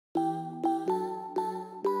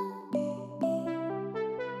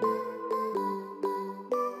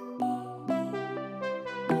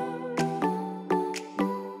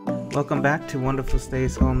Welcome back to Wonderful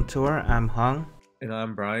Stays Home Tour. I'm Hung. And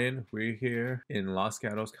I'm Brian. We're here in Los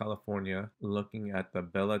Gatos, California, looking at the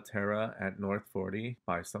Bella Terra at North 40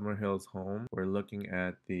 by SummerHill Home. We're looking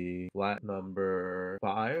at the flat number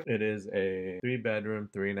 5. It is a 3-bedroom,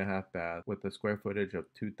 3.5 bath with a square footage of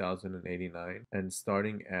 2,089 and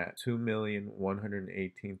starting at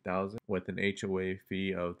 $2,118,000 with an HOA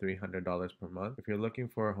fee of $300 per month. If you're looking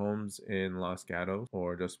for homes in Los Gatos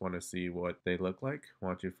or just want to see what they look like, why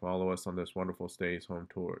don't you follow us on this Wonderful Stays Home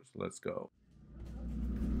Tours. Let's go.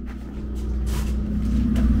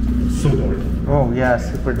 So dark. Oh yeah,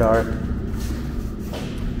 super dark.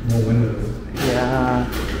 No windows. Yeah.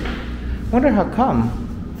 Wonder how come.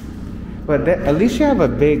 But at least you have a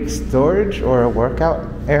big storage or a workout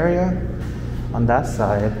area on that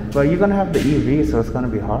side. But you're gonna have the EV, so it's gonna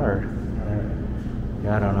be hard.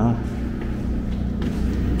 Yeah, I don't know.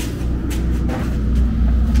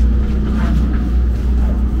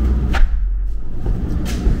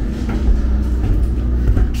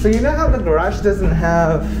 So you know how the garage doesn't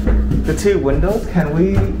have the 2 windows? Can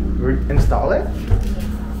we install it?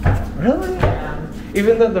 Really? Yeah.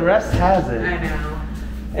 Even though the rest has it. I know.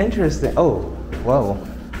 Interesting. Oh, whoa.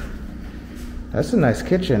 That's a nice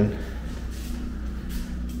kitchen.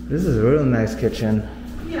 This is a real nice kitchen.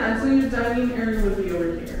 Yeah, so your dining area would be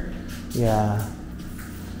over here. Yeah.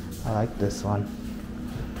 I like this one.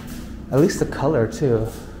 At least the color too.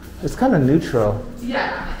 It's kind of neutral.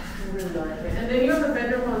 Yeah, I really like it. And then you have a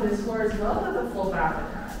bedroom on this floor as well with a full bath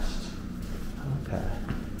attached. Okay.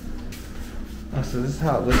 Oh, so this is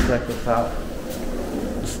how it looks like without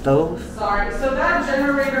the stove? Sorry, so that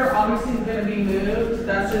generator obviously is going to be moved.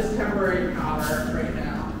 That's just temporary power right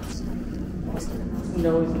now.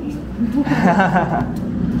 Nosy.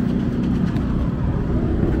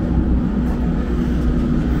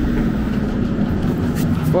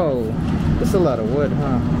 Whoa, that's a lot of wood,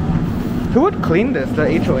 huh? Who would clean this? The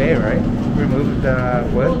HOA, right? Remove the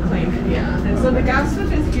wood? We'll clean it, yeah. And so the gas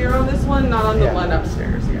stove is here on this one, not on the one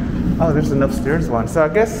upstairs, yeah. Oh, there's an upstairs one. So I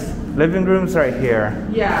guess living room's right here.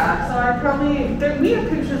 Yeah, so I probably, we have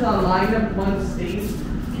pictures online of one state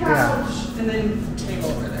couch, and then take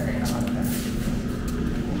over there,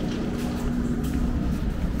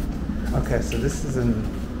 yeah. Okay, so this is in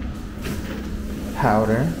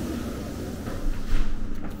powder.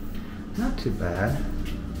 Not too bad.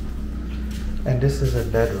 And this is a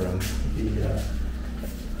bedroom. Yeah.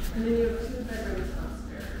 And then you have 2 bedrooms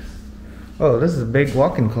downstairs. Oh, this is a big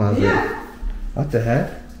walk-in closet. Yeah. What the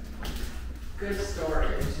heck? Good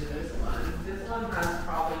storage in this one. This one has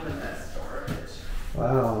probably the best storage.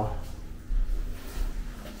 Wow.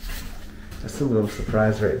 That's a little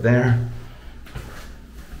surprise right there.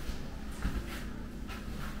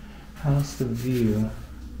 How's the view?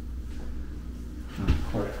 Oh,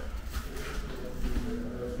 court.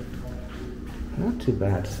 Not too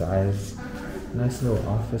bad size. Nice little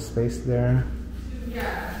office space there.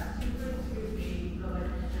 Yeah, 2.2 feet,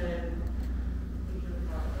 electrician.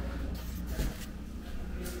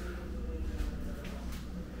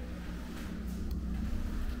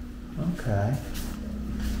 Okay.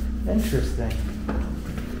 Interesting.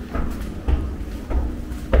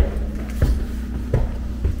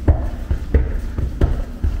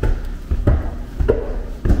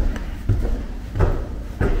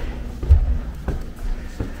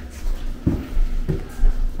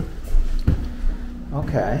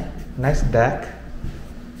 Okay, nice deck.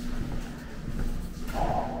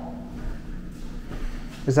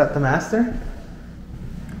 Is that the master?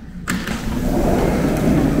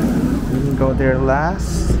 We can go there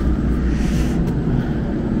last.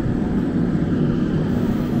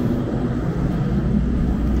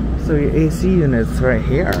 So your AC unit's right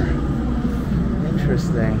here.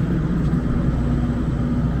 Interesting.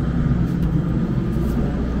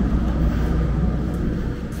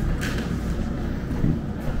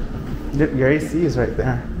 Your AC is right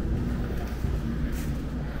there.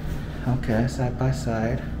 Okay, side by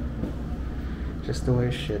side. Just the way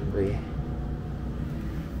it should be.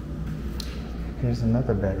 Here's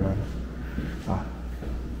another bedroom. Oh, I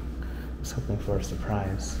was hoping for a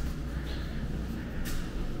surprise.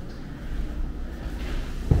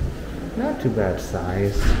 Not too bad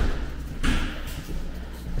size.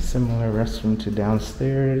 Similar restroom to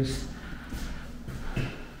downstairs.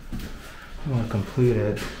 More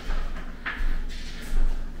completed.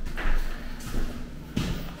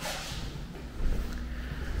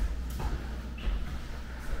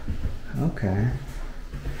 Okay.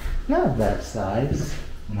 Not that size.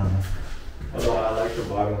 No. Although I like the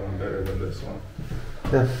bottom one better than this one.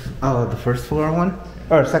 The first floor one?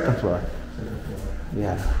 Or second floor? Second floor.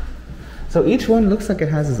 Yeah. So each one looks like it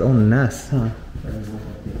has its own nest, huh?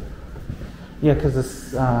 Yeah, because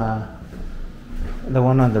it's the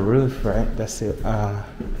one on the roof, right? That's it. The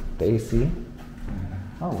AC.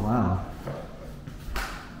 Oh wow.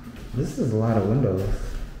 This is a lot of windows.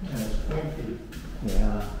 Yeah, it's pointy.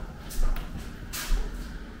 Yeah.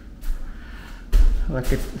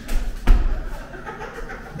 Look at.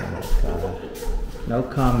 Oh God. No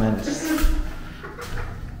comments.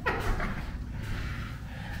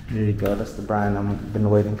 There you go. That's the brine I've been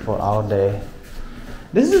waiting for all day.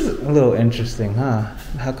 This is a little interesting, huh?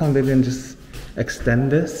 How come they didn't just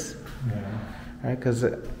extend this? Yeah. Right? Because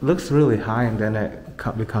it looks really high and then it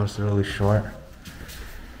becomes really short.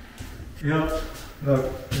 Yep.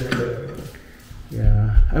 Look. There's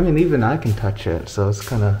Yeah. I mean, even I can touch it, so it's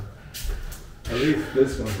kind of. at least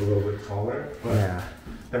this one's a little bit taller. But Yeah.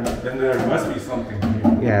 then there must be something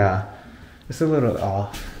here. Yeah. It's a little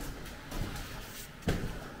off.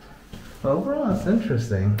 But overall, it's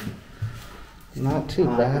interesting. Not too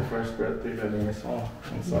The bad. first birthday that I saw.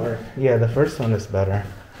 I'm sorry. Yeah, the first one is better.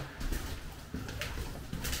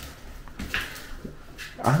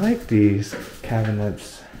 I like these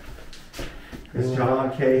cabinets. It's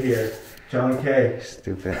John K here. John K.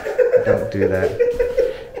 Stupid. Don't do that.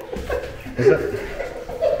 Is that...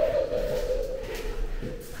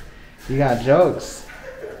 You got jokes.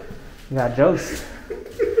 You got jokes.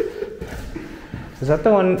 Is that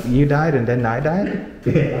the one you died and then I died?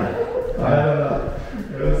 Yeah.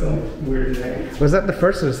 It was some weird name. Was that the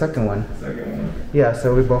first or the second one? Second one. Yeah,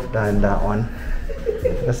 so we both died in that one.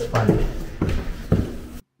 That's funny.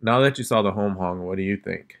 Now that you saw the home hong, what do you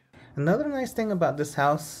think? Another nice thing about this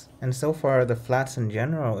house, and so far the flats in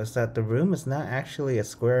general, is that the room is not actually a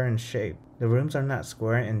square in shape. The rooms are not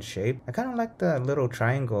square in shape. I kind of like the little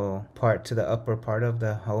triangle part to the upper part of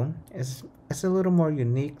the home. It's a little more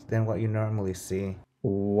unique than what you normally see.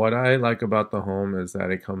 What I like about the home is that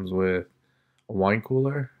it comes with a wine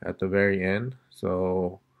cooler at the very end,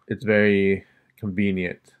 so it's very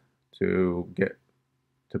convenient to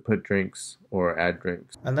put drinks or add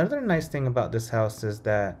drinks. Another nice thing about this house is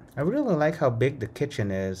that I really like how big the kitchen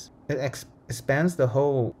is. It expands the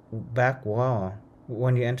whole back wall.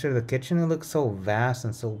 When you enter the kitchen, it looks so vast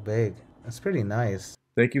and so big. It's pretty nice.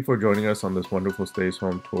 Thank you for joining us on this wonderful Stays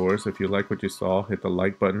Home Tours. If you like what you saw, hit the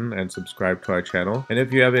like button and subscribe to our channel. And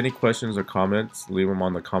if you have any questions or comments, leave them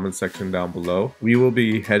on the comment section down below. We will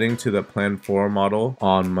be heading to the Plan 4 model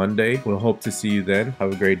on Monday. We'll hope to see you then.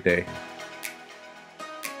 Have a great day.